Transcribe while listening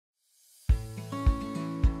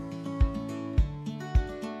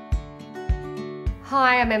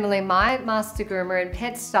Hi, I'm Emily Myatt, Master Groomer and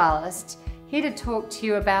Pet Stylist, here to talk to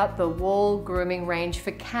you about the Wahl grooming range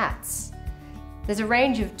for cats. There's a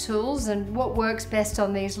range of tools, and what works best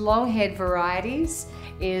on these long-haired varieties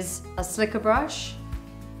is a slicker brush,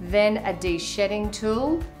 then a de-shedding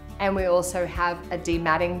tool, and we also have a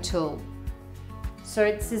dematting tool. So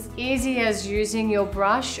it's as easy as using your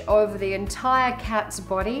brush over the entire cat's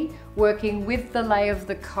body, working with the lay of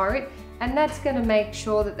the coat, and that's going to make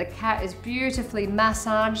sure that the cat is beautifully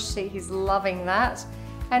massaged. See, he's loving that.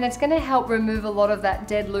 And it's going to help remove a lot of that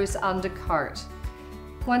dead loose undercoat.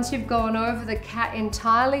 Once you've gone over the cat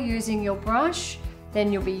entirely using your brush,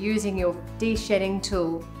 then you'll be using your de-shedding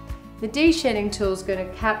tool. The de-shedding tool is going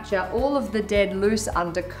to capture all of the dead loose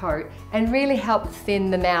undercoat and really help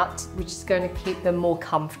thin them out, which is going to keep them more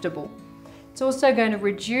comfortable. It's also going to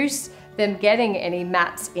reduce them getting any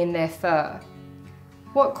mats in their fur.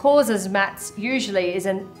 What causes mats usually is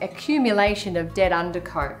an accumulation of dead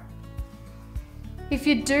undercoat. If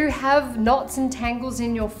you do have knots and tangles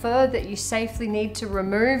in your fur that you safely need to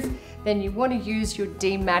remove, then you want to use your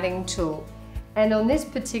dematting tool. And on this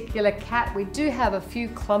particular cat, we do have a few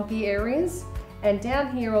clumpy areas, and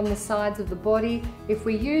down here on the sides of the body, if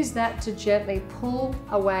we use that to gently pull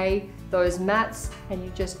away those mats, and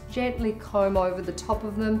you just gently comb over the top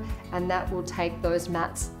of them, and that will take those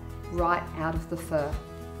mats right out of the fur.